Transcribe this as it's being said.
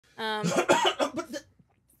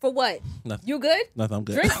For what? Nothing. You good? Nothing. I'm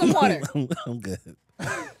good. Drink some water. I'm good.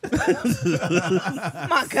 My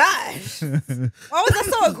gosh. Why was that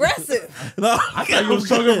so aggressive? No, I thought you was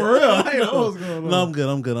talking for real. I didn't know what was going on. No, I'm good.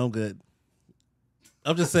 I'm good.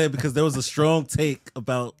 I'm just saying because there was a strong take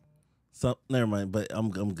about some. Never mind, but I'm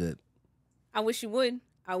good. I wish you would.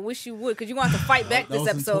 Because you're going to have to fight back this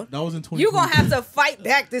episode. That was in 2020. You're going to have to fight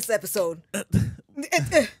back this episode.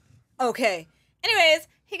 Okay. Anyways,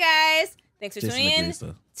 hey guys. Thanks for Jason tuning in agrees,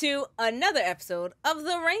 though. to another episode of The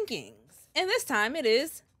Rankings. And this time it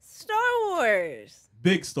is Star Wars.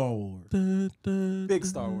 Big Star Wars. Big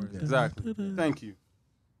Star Wars. Exactly. Thank you.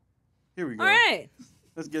 Here we go. All right.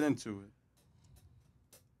 Let's get into it.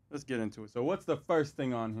 So what's the first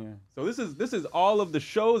thing on here? So this is all of the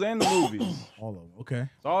shows and the movies. All of them. Okay.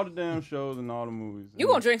 It's all the damn shows and all the movies. You're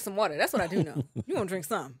going to drink some water. That's what I do know. You're going to drink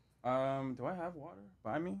some. Do I have water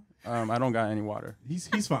by me? I don't got any water. He's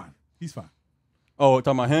fine. He's fine. Oh,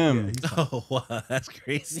 talking about him. Yeah, he's fine. Oh wow, that's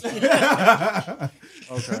crazy.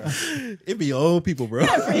 Okay. It be old people, bro.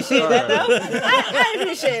 I appreciate that, though. I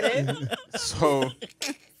appreciate it. So,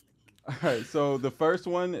 all right. So the first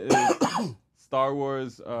one is Star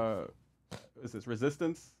Wars. Is this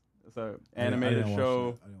Resistance? It's an animated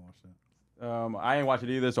show. I didn't watch that. I ain't watch it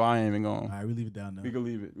either, so I ain't even going. All right, we leave it down now. We can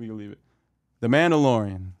leave it. The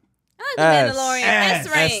Mandalorian. I like The Mandalorian. S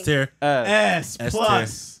S rank. tier. S S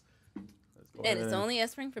plus. And it's only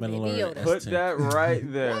S rank for Baby Mandalorian. Yoda. Put that right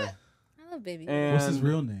there. I love Baby Yoda. And What's his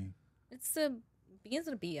real name? It's begins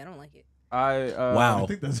with a B. I don't like it. Wow. I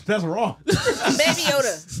think that's wrong. Baby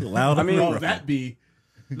Yoda. Loud. I mean, No, that be.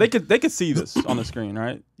 They could see this on the screen,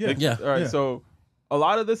 right? Yeah. Yeah. All right. Yeah. So a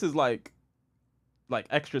lot of this is like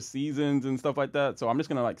extra seasons and stuff like that. So I'm just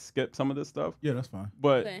gonna skip some of this stuff. Yeah, that's fine.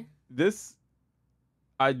 But Okay. this,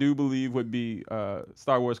 I do believe, would be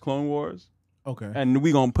Star Wars Clone Wars, Okay. and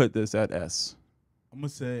we gonna put this at S. I'm gonna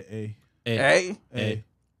say A. A. A.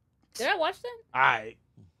 Did I watch that? I.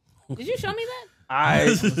 Did you show me that? I'm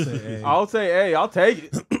gonna say A. I'll say A. I'll take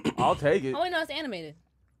it. I'll take it. Oh, wait, no, it's animated.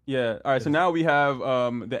 Yeah. All right. So now we have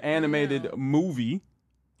the animated movie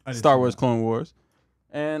I didn't Star see Wars that. Clone Wars,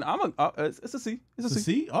 and it's a C. It's a It's a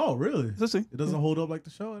C. C? Oh, really? It's a C. It doesn't hold up like the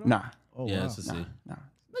show at all? Nah. Oh, Yeah, wow. it's a C. Nah.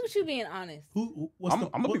 Look at you being honest. What's I'm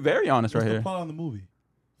gonna be very honest right what's the here. plot on the movie?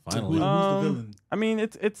 Finally. Who's the villain? I mean,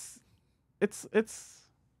 it's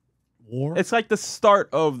War? it's like the start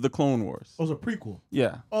of the Clone Wars. Oh, it's a prequel.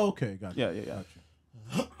 Yeah. Oh, okay. Gotcha. Yeah.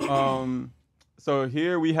 Gotcha. So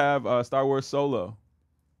here we have Star Wars Solo,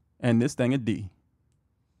 and this thing a D.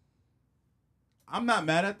 I'm not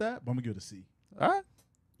mad at that, but I'm going to give it a C. All right.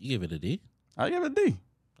 You gave it a D. I give it a D.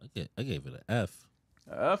 I gave it an F.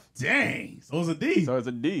 F. Dang. So it's a D. So it's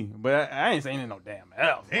a D. But I ain't saying it no damn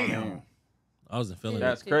F. I Damn. mean, I wasn't feeling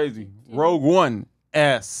that's it. crazy. Rogue One,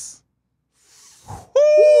 S.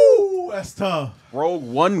 Ooh, that's tough. Rogue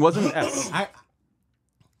One wasn't S.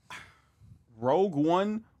 Rogue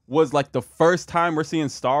One was like the first time we're seeing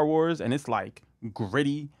Star Wars, and it's like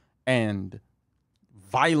gritty and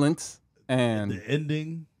violent, and The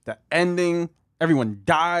ending, the ending, everyone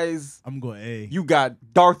dies. I'm going A. You got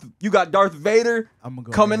Darth Vader I'm gonna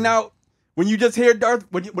go coming A. out. When you just hear Darth,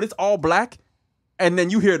 when it's all black, and then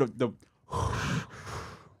you hear the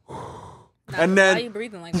and Why then are you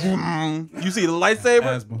breathing like that? you see the lightsaber.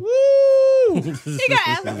 Asthma. Woo! He got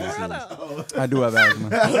asthma for real, though. I do have asthma.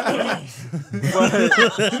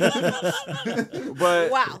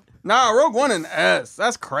 but Wow. nah, Rogue One and S.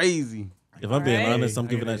 That's crazy. If I'm being Alright. honest, I'm I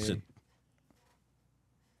giving get that it. shit.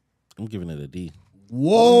 I'm giving it a D.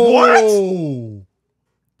 Whoa.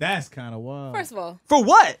 That's kind of wild. First of all, For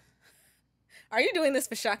what? are you doing this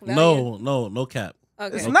for shock value? No cap.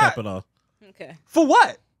 Okay. It's No not. cap at all. Okay. For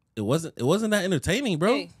what? It wasn't that entertaining,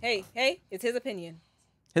 bro. Hey. It's his opinion.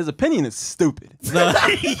 His opinion is stupid. No,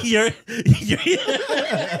 you're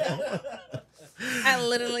I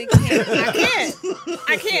literally can't.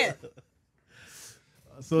 I can't.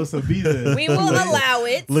 So it's a B then. We will allow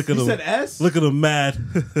it. look at You him. said S? Look at him mad.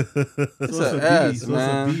 It's So a B. S, So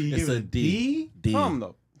man. it's a B. You It's give a it D. D. Come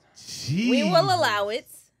though. Jeez. We will allow it.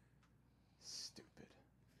 Stupid.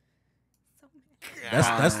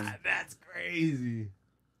 That's That's crazy.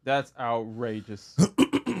 That's outrageous.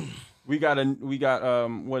 we got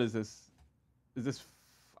what is this? Is this?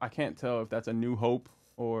 I can't tell if that's a New Hope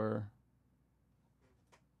or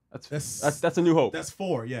that's a New Hope. That's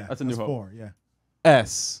 4, yeah. That's a New Hope. 4, yeah.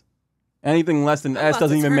 S. Anything less than I'm S about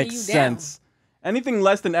doesn't to even turn make you sense. Anything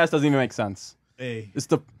less than S doesn't even make sense. A. It's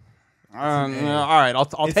the. an A. All right,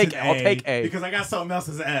 I'll It's take an I'll take A. Because I got something else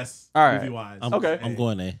as an S. All right. Movie-wise. I'm, Okay. I'm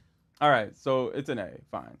going A. All right, so it's an A.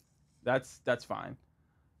 Fine. That's fine.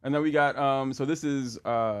 And then we got so this is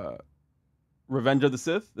Revenge of the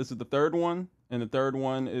Sith. This is the third one, and the third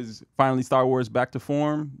one is finally Star Wars back to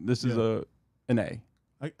form. This is an A.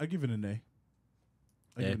 I give it an A.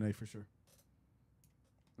 I give it an A for sure.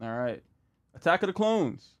 All right, Attack of the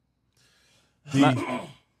Clones. D.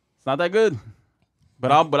 It's not that good,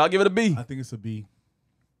 but I'll give it a B. I think it's a B.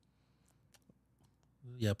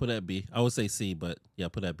 Yeah, put that B. I would say C, but yeah,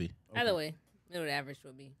 put that B. Either way, middle to average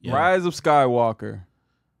would be. Yeah. Rise of Skywalker.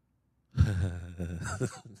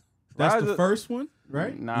 That's Rise the of- first one,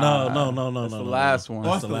 right? Nah, No. That's the no. last one. Oh,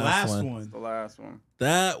 that's the the last last one. one. The last one.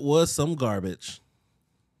 That was some garbage.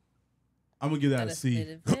 I'm gonna give that a Gotta C. spit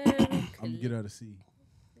it very I'm gonna give that a C.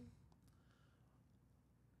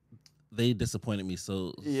 They disappointed me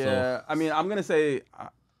so. Yeah, I mean, I'm gonna say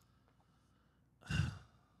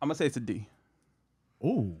it's a D.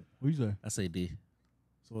 Oh, what you say? I say D.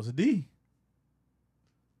 So it's a D.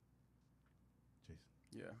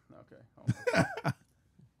 Yeah. Okay.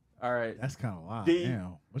 All right. That's kind of wild. D.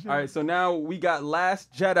 Damn. What's All right. So now we got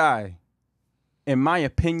Last Jedi. In my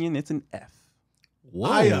opinion, it's an F. Whoa.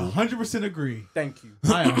 I 100% agree. Thank you.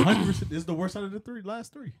 I 100%. This is the worst out of the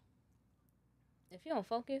last three. If you don't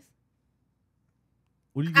focus,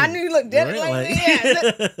 What do you? I give knew it? you looked dead Right,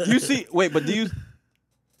 like that. You see? Wait, but do you?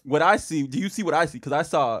 What I see? Do you see what I see? Because I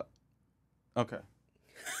saw. Okay.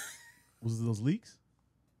 Was it those leaks?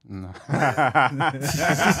 No.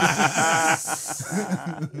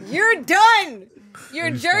 You're done. Your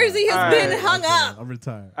jersey has All been right. hung up. I'm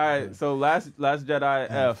retired. All right. So Last Jedi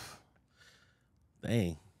F.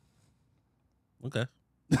 Dang. Okay.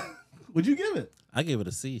 What'd you give it? I gave it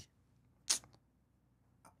a C.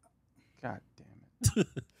 God damn it.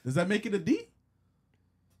 Does that make it a D?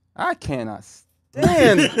 I cannot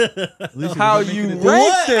stand Alicia, how does that make you it a D? rank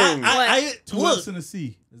What? things. Two Look. F's and a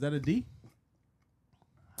C. Is that a D?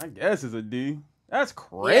 I guess it's a D. That's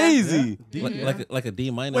crazy. D. Like a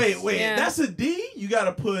D minus. Wait. Yeah. That's a D. You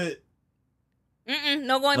gotta put.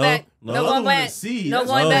 No going No, back. no. No Another going one back. is C. No That's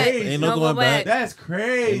going back. crazy. Ain't No no going going back. That's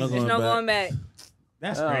crazy. Ain't no There's no going back.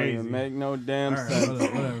 That's That don't crazy. even make no damn All right, sense.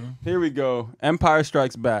 whatever. Here we go. Empire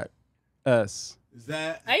Strikes Back. S. Is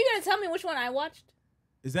that Are you gonna tell me which one I watched?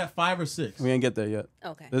 5 or 6? We ain't get there yet.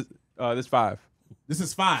 Okay. This 5. This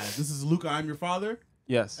is 5. This is Luca, I'm your father.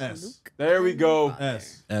 Yes. S. There we go.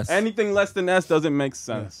 S. S. Anything less than S doesn't make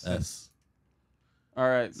sense. S. All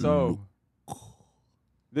right, so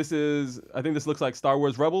this is, I think this looks like Star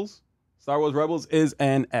Wars Rebels. Star Wars Rebels is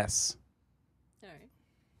an S. All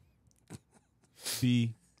right.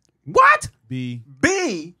 B. What? B.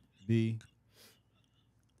 B? B.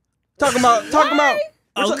 Talking about.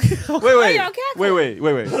 Okay. Wait. y'all cackling?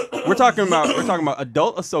 We're talking about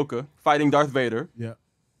adult Ahsoka fighting Darth Vader. Yep.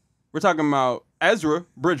 We're talking about Ezra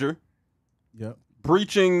Bridger Yep.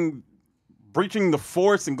 breaching the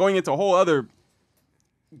Force and going into a whole other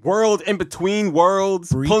world in between worlds,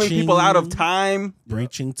 pulling people out of time.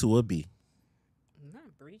 Breaching to a B. I'm not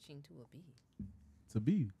breaching to a B. It's a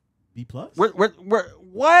B. B plus? We're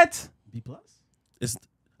what? B plus? It's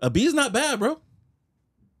a B is not bad, bro.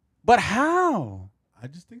 But how? I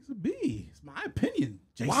just think it's a B. It's my opinion.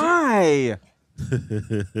 Jason. Why?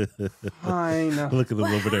 Fine. Look at him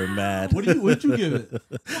over there, mad. What'd you give it?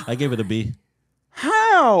 I gave it a B.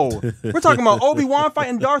 How? We're talking about Obi-Wan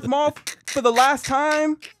fighting Darth Maul for the last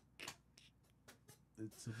time.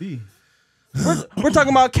 It's a B. We're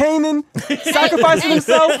talking about Kanan sacrificing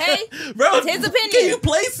himself. Hey, Bro, it's his opinion. Can you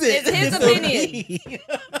place it? It's his opinion.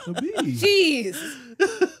 It's a B.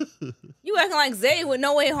 Jeez. You acting like Zay with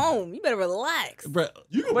No Way Home. You better relax. Bro,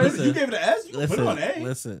 You can Wait, put it, you gave it an S. You can put it on A.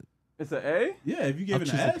 Listen. It's an A? Yeah, if you gave I'll it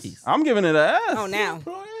choose an a S. piece. I'm giving it an S. Oh, now.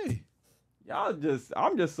 Put it on A.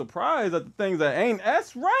 I'm just surprised at the things that ain't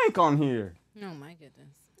S rank on here. Oh, my goodness.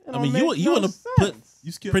 It I don't mean, make you no want to put sense.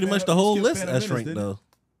 You skipped pretty much the whole you skipped list Phantom S Menace, rank, didn't you? though.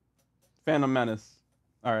 Phantom Menace.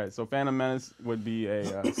 All right, so Phantom Menace would be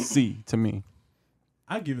a C to me.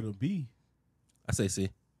 I give it a B. I say C.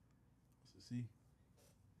 It's a C.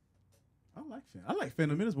 I like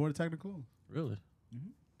Phantom Menace more than Attack of the Clones. Really?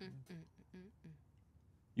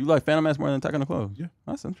 You like Phantom Menace more than Attack on the Clones? Yeah.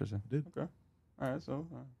 That's interesting. I did. Okay. All right, so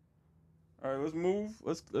all right, let's move.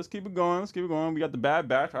 Let's keep it going. Let's keep it going. We got the Bad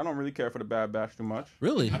Batch. I don't really care for the Bad Batch too much.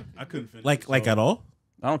 Really? I couldn't finish Like it. so at all?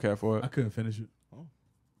 I don't care for I it. couldn't finish it.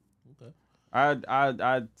 Okay.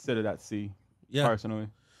 I'd sit it at C Yeah. personally.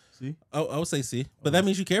 See? I would say C. But that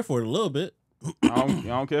means you care for it a little bit. I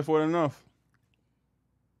don't care for it enough.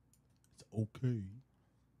 It's okay.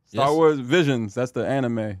 Star Yes. Wars Visions. That's the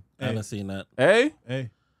anime. I haven't seen that. A? Hey,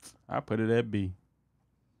 I put it at B.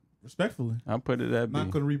 respectfully. I put it at B.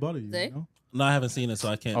 Not gonna rebuttal you. See? You know? No, I haven't seen it, so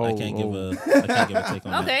I can't. I Oh, can't oh. give a. I can't give a take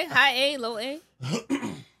on that. Okay, high A, low A.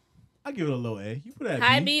 I give it a low A. You put it at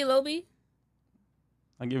High B. B, low B.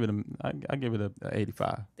 I give it a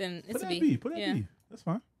 85. Then Put it's it a at B. B. Put it at B. That's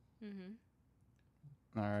fine.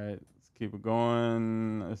 Mm-hmm. All right, let's keep it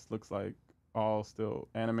going. This looks like all still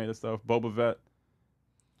animated stuff. Boba Fett.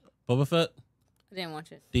 Boba Fett. I didn't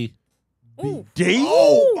watch it. D. Ooh. D.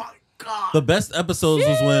 Oh my god. The best episodes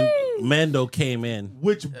was when Mando came in.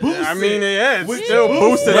 Which boosted. I mean, yeah, it's Which still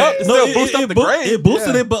boosted up. It still boosted up the grade. It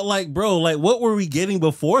boosted Yeah. it, but like, bro, like, what were we getting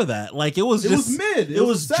before that? Like, it was It just was mid. It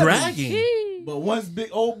was a 7. dragging. But once big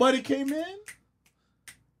old buddy came in, it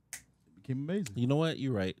became amazing. You know what?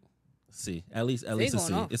 You're right. C. At least a going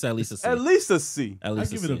C. off. It's at least a C. At least a C. At I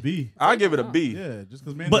least give a it a C. B. I give it a B. Yeah, just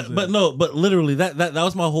because man. But literally that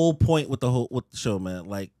was my whole point with the show, man.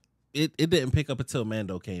 Like, it didn't pick up until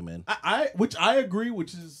Mando came in. which I agree.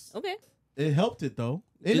 Which is Okay. it helped it though.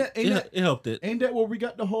 It helped it. Ain't that where we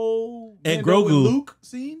got the whole And Mando Grogu. Luke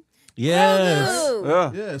scene? Yes.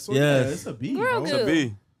 Grogu. Yeah. Yeah, so Yes. yeah, it's a B. Grogu. It's a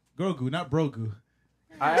B. Grogu, not Brogu.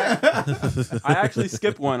 I actually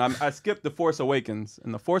skipped one. I skipped The Force Awakens,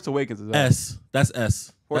 and The Force Awakens is S. That's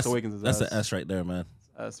S. Force That's, Awakens is That's S. an S right there, man.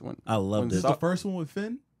 That's one. I loved When it. The first one with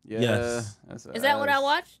Finn. Yeah. Yes. That's a Is that what I S.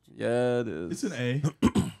 watched? Yeah, it is. It's an A.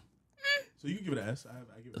 So you give it an S.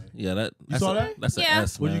 I give it an A. Yeah, that's saw a, that? That's an Yeah.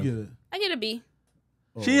 S, What'd man. you give it? I get a B.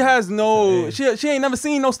 She has no. It's an A. She ain't never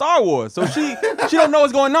seen no Star Wars, so she don't know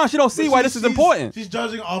what's going on. She don't see why this is important. She's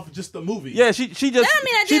judging off of just the movie. Yeah, she just That don't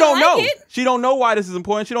mean I she didn't don't like know. it. She don't know why this is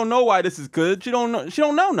important. She don't know why this is good. She don't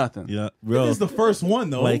know nothing. Yeah, This bro. is the first one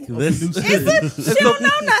though. Like of this- the new Is series. She don't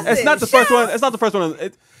know nothing. It's not the first one. It's not the first one.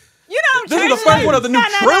 You know I'm This is the church first one of ladies. the new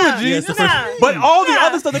No. trilogy. Yeah, it's the first- No. But all the No.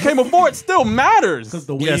 other stuff that came before it still matters. Because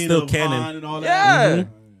the Yeah, wind still of canon. Han and all Yeah. that.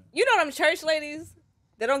 You know them church ladies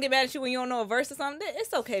that don't get mad at you when you don't know a verse or something?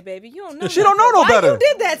 It's okay, baby. You don't know. She don't nothing. know no Why better. you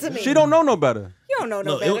did that to me? She don't know no better. You don't know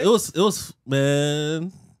no No, better. it was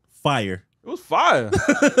man fire. It was fire.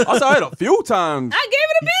 I saw it a few times. I gave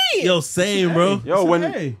it a B. Yo, same, bro. Yo, It's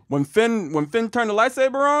an A. when Finn turned the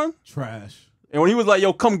lightsaber on, Trash. and when he was like,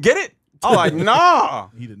 "Yo, come get it," I was like, "Nah,"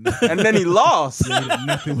 He did nothing. and then he lost. He did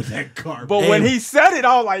nothing with that car. But Hey. when he said it,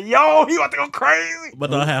 I was like, "Yo, he about to go crazy."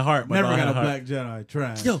 But I had heart. But never I got had a heart. black Jedi.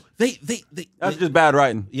 Trash. Yo, they That's just bad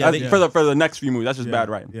writing. Yeah, That's they- for the next few movies. That's just Yeah. bad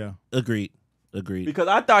writing. Yeah. agreed. Because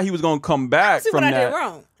I thought he was gonna come back See from what I that. did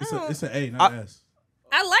wrong. It's an A, not S.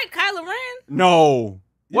 I like Kylo Ren. No.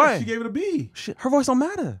 Yeah, What? she gave it a B. Shit, her voice don't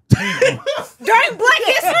matter. During Black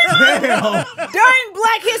History Month. Damn. During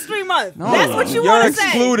Black History Month. That's what you You're want to say.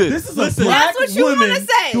 excluded. This is Listen, a black that's what you wanna woman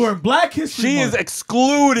say. during Black History She Month. is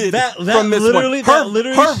excluded That from this literally- one. that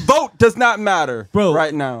literally- Her vote does not matter, Bro.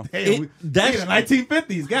 right now. Damn, that's- we in the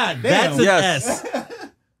 1950s. God damn. That's an Yes. S.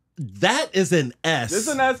 That is an S.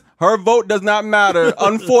 Listen, as her vote does not matter.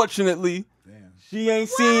 Unfortunately, Damn. she ain't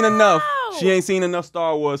seen enough. Wow. She ain't seen enough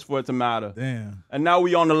Star Wars for it to matter. Damn. And now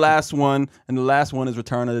we on the last one, and the last one is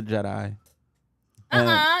Return of the Jedi.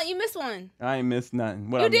 And You missed one. I ain't missed nothing.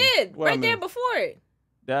 What You I miss? did. What I Right there miss? before it.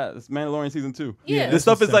 That it's Mandalorian season 2. Yeah. This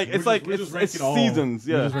stuff that's is like the it's second. like We're it's, just it's ranking all. seasons.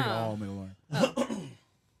 We're Yeah, just ranking Oh. all Mandalorian.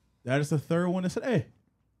 That is the third one. It's an A.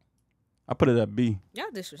 I put it at B. Y'all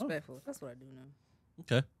disrespectful. That's what I do know.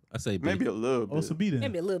 Okay, I say B. Maybe a little bit. Oh, it's a B then.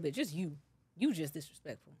 Maybe a little bit. Just you. You just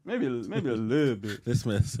disrespectful. Maybe a little bit. This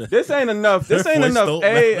man said. This ain't enough. This Her ain't voice enough don't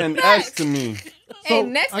A matter. and S to me. Hey,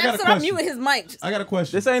 next I got a episode, I'm question. muting his mic. I got a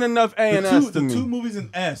question. This ain't enough A and S to the me. two movies in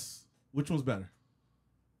S. Which one's better?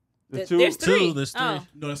 The two. There's three. There's three. Oh.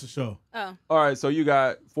 No, that's a show. Oh. All right, so you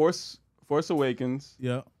got Force Awakens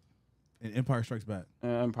Yeah. And Empire Strikes Back.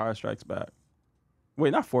 and Empire Strikes Back.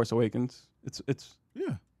 Wait, not Force Awakens. It's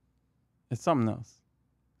Yeah. something else.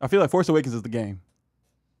 I feel like Force Awakens is the game.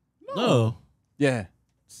 No. Yeah.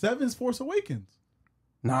 7's Force Awakens.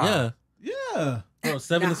 Nah. Yeah. Yeah. Bro,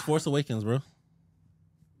 7 Nah. is Force Awakens, bro.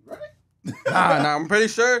 Nah, I'm pretty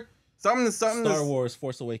sure something Star Wars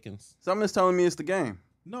Force Awakens. something is telling me it's the game.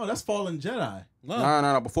 No, that's Fallen Jedi. No,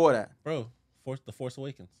 No, before that. bro. The Force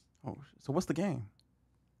Awakens. Oh, so what's the game?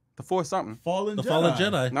 The Force something. Fallen The Jedi. Fallen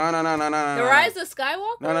Jedi. No. The Rise of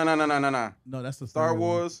Skywalker? No. No, that's the Star third one.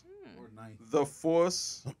 Wars, Or ninth. The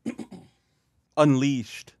Force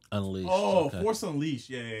Unleashed. Unleashed. Oh, okay. Force Unleashed.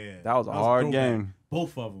 Yeah. That was a hard throwback. game.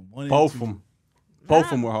 Both of them. One and Both two. of them. Both of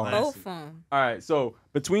them were hard. Both of them. All right, so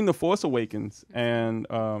between The Force Awakens and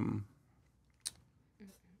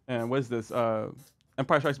what is this?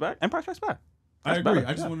 Empire Strikes Back? Empire Strikes Back. I That's agree. better.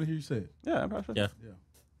 I just Yeah. wanted to hear you say it. Yeah, Empire Strikes Yeah.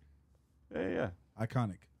 Back. Yeah.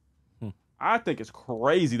 Iconic. I think it's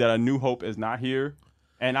crazy that A New Hope is not here.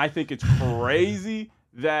 And I think it's crazy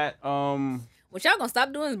that What y'all gonna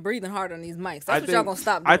stop doing is breathing hard on these mics. That's I what y'all think- gonna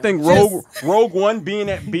stop doing. I think Just Rogue One being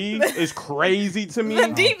at B is crazy to me. the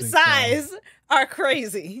deep think so. sighs are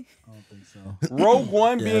crazy. I don't think so. Rogue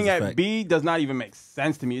One Yeah, being that's a at fact. B does not even make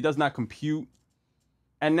sense to me. It does not compute.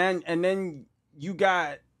 And then you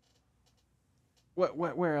got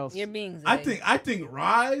where else? You're being Zay. I think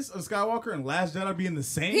Rise of Skywalker and Last Jedi being the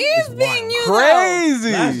same. He's is being wild. you though.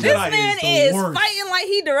 Crazy. Last This Jedi man the is worst. fighting like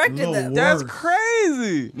he directed The them. That's worst.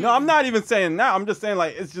 crazy. No, I'm not even saying that. I'm just saying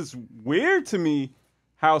like it's just weird to me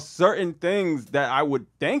how certain things that I would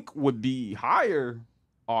think would be higher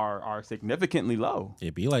are significantly low.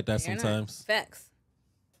 It be like that You're not. sometimes. Facts.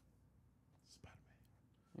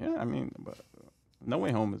 Yeah, I mean, but No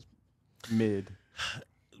Way Home is mid.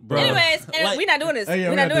 Bro, Anyways, like- we're not doing this. Hey, yeah,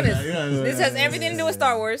 we're not doing this. yeah, This has everything to do with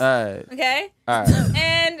Star Wars. All right, Okay? all right.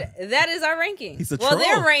 And that is our ranking. He's a well,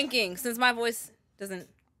 their troll. ranking, since my voice doesn't.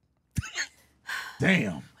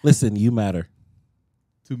 Damn. Listen, you matter.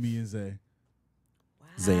 To me and Zay.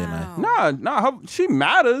 Zay and I. Wow. Nah, she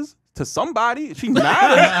matters to somebody. She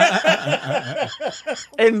matters.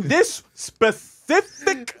 In this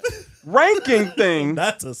specific ranking thing,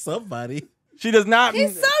 Not to somebody. she does not.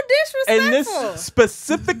 He's so In disrespectful. this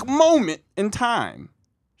specific moment in time,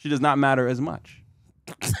 she does not matter as much.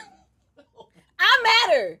 I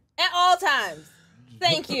matter at all times.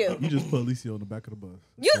 Thank you. You just put Alicia on the back of the bus.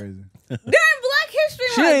 You- That's crazy. During Black History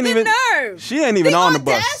She Month, ain't the even- nerve. She ain't even the on the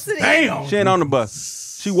bus. audacity. Damn. She ain't on the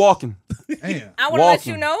bus. She walking. Damn. I want to let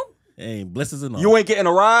Walking. you know, Hey, blessings and all. You ain't getting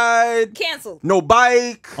a ride. canceled. No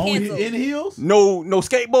bike. Only Cancel. in heels? No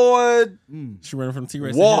skateboard. She running from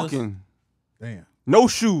T-Rex. Walking. Damn. No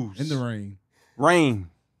shoes. In the rain. Rain.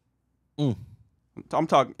 Mm. I'm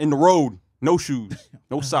talking in the road. No shoes.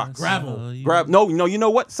 No socks. Gravel. No, you know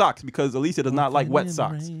what? Socks, because Alicia does not like wet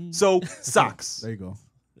socks. So socks. There you go.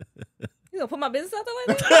 You gonna put my business out there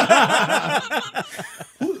like that?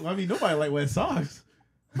 I mean, nobody like wet socks.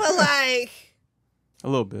 But like A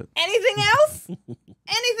little bit. anything else?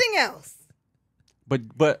 Anything else? But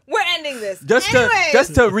We're ending this. just Anyways,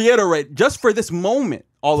 to reiterate, just for this moment,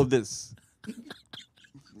 all of this.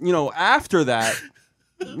 After that,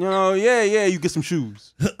 yeah, you get some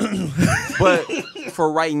shoes. But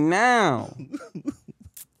for right now,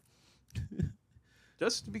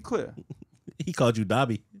 just to be clear, He called you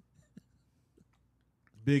Dobby.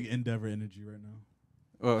 Big Endeavor energy right now.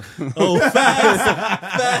 Oh,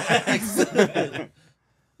 facts.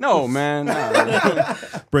 no, man. Nah,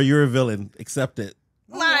 Bro, you're a villain. Accept it.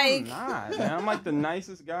 like nah, man. I'm like the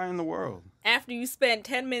nicest guy in the world. after you spent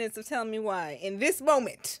 10 minutes of telling me why, in this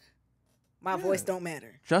moment, my voice don't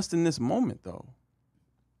matter. Just in this moment, though.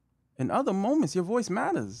 In other moments, your voice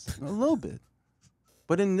matters a little bit.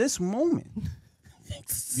 But in this moment,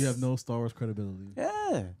 You have no Star Wars credibility,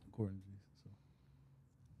 yeah. according to you. So.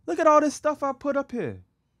 Look at all this stuff I put up here.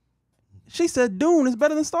 She said Dune is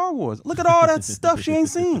better than Star Wars. Look at all that stuff she ain't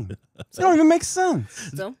seen. It don't even make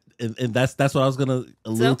sense. So, And that's what I was gonna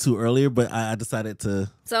allude to earlier, but I decided to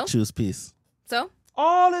So? choose peace. so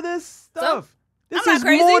All of this stuff. This I'm not is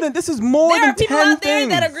crazy. this is more there than are people 10 out there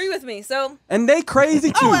things. that agree with me. So, And they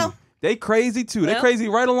crazy too. Oh, well. They crazy too. They Well. crazy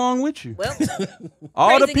right along with you. well,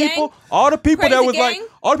 all the crazy people, gang? all the people that Crazy was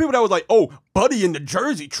gang? like, oh, Buddy in the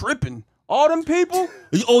Jersey tripping. All them people,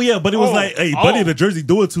 Oh yeah, but it was Oh, like, hey, Buddy in the Jersey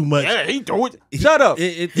doing too much. yeah, he do it. Shut up.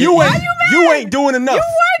 It- you Why ain't. you You ain't doing enough. You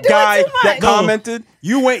were doing guy too much. that No. commented.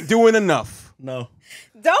 You ain't doing enough. No.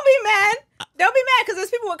 don't be mad. Don't be mad because there's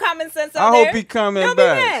people with common sense out I there. hope he comment Don't be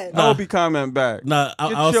back. mad. I hope he comment back. Nah, Get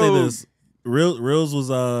I'll say your this. Reels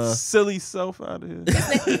was silly self out of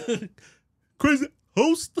here. crazy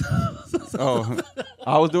host. Oh,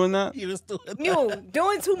 I was doing that. He was doing that. You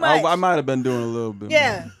doing too much. I might have been doing a little bit.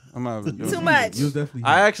 Yeah. more. I might have been doing Too a much. little You was bit. definitely.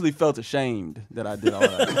 I actually felt ashamed that I did all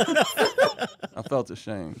that. I felt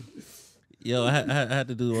ashamed. Yo, I had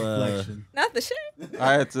to do. Reflection. Not the shit.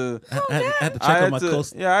 I had to. I had to check I on had my to.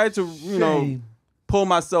 coast. Yeah, I had to. Pull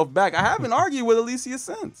myself back. I haven't argued with Alicia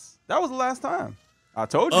since. That was the last time. I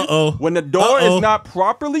told you. Uh-oh. When the door Uh-oh. is not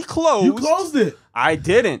properly closed. You closed it. I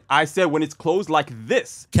didn't. I said when it's closed like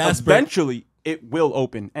this, Casper. eventually it will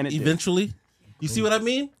open, and it did. Eventually, you see what I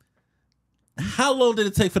mean? How long did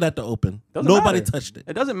it take for that to open? Doesn't Nobody matter. touched it.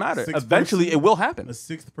 It doesn't matter. Sixth Eventually, person. it will happen. A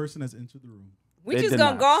sixth person has entered the room. We They just did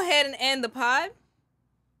gonna not. go ahead and end the pod.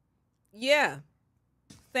 Yeah.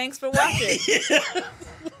 Thanks for watching.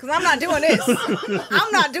 Cause I'm not doing this.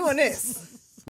 I'm not doing this.